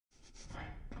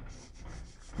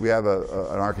We have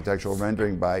an architectural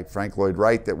rendering by Lloyd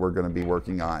Wright that we're going to be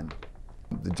working on.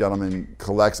 The gentleman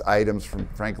collects items from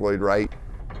Lloyd Wright,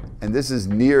 and this is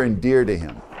near and dear to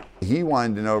him. He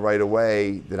wanted to know right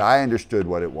away that I understood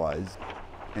what it was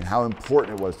and how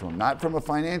important it was to him, not from a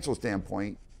financial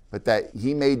standpoint, but that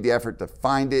he made the effort to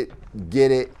find it, get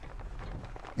it,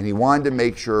 and he wanted to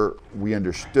make sure we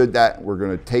understood that. We're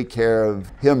going to take care of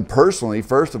him personally,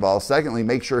 first of all. Secondly,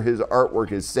 make sure his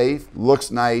artwork is safe,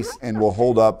 looks nice, and will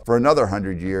hold up for another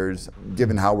 100 years,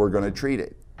 given how we're going to treat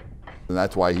it. And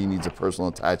that's why he needs a personal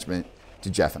attachment to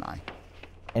Jeff and I.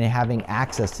 And having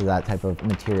access to that type of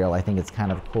material, I think it's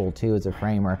kind of cool too as a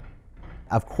framer.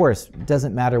 Of course, it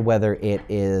doesn't matter whether it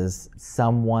is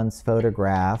someone's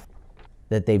photograph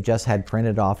that they've just had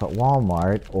printed off at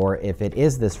Walmart, or if it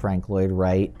is this Lloyd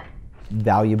Wright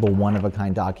valuable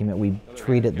one-of-a-kind document, we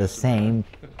treat it the same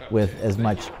with as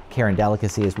much care and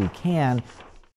delicacy as we can,